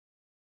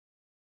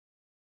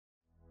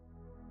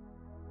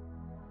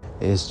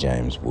It's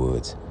James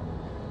Woods,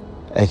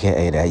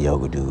 aka that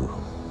yoga dude,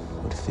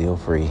 but feel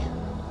free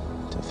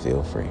to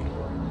feel free.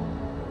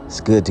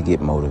 It's good to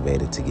get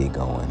motivated to get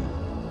going.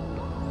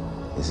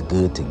 It's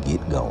good to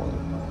get going.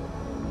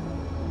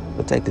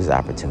 But take this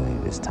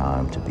opportunity, this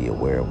time, to be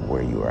aware of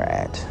where you are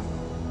at.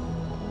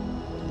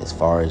 As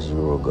far as you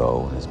will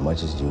go, and as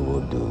much as you will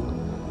do,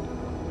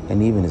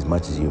 and even as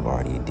much as you've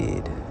already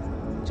did,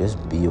 just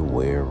be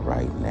aware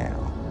right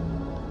now.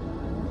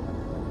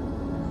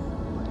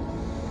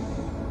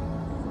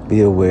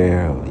 Be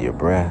aware of your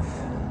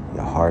breath,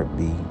 your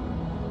heartbeat.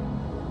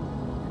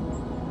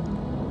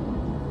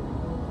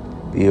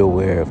 Be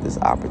aware of this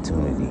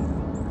opportunity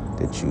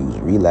to choose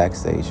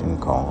relaxation,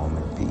 calm,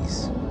 and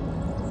peace.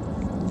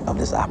 Of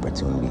this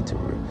opportunity to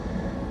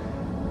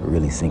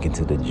really sink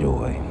into the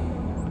joy,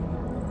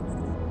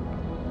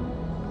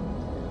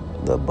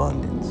 the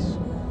abundance,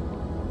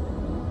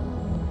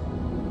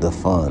 the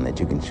fun that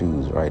you can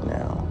choose right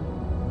now.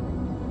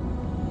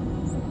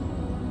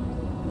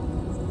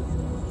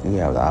 You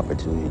have the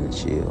opportunity to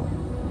chill.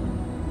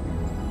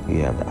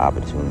 You have the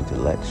opportunity to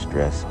let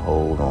stress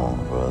hold on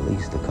for at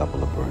least a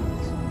couple of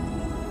breaths.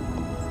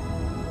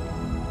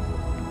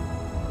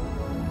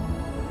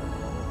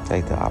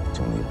 Take the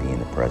opportunity to be in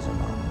the present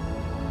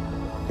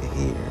moment, the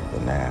here, the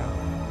now.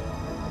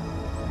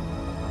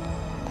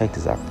 Take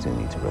this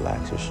opportunity to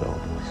relax your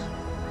shoulders.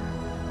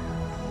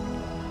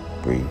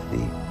 Breathe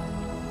deep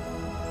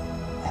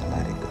and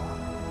let it go.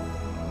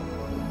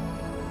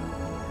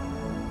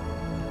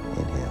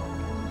 Inhale.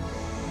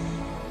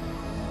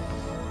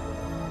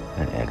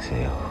 And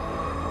exhale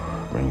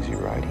brings you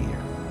right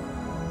here.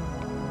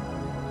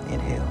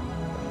 Inhale.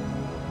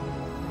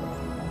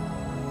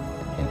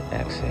 And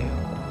exhale.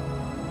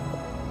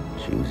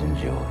 Choosing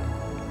joy.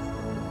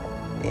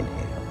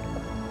 Inhale.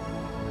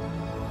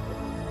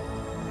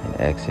 And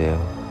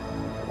exhale.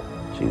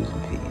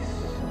 Choosing peace.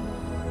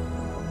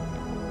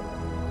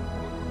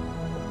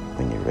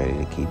 When you're ready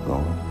to keep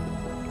going,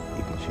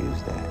 you can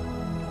choose that.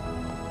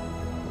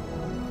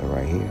 But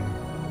right here,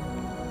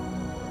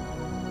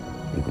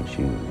 you can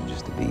choose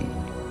just to be.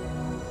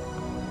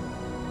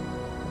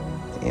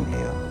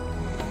 Inhale.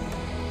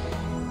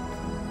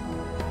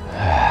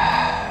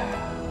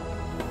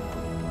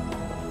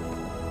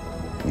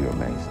 You're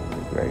amazing.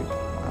 You're great.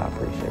 I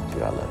appreciate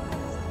you. I love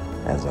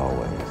you. As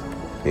always,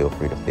 feel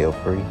free to feel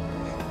free.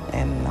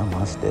 And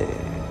namaste.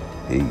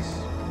 Peace.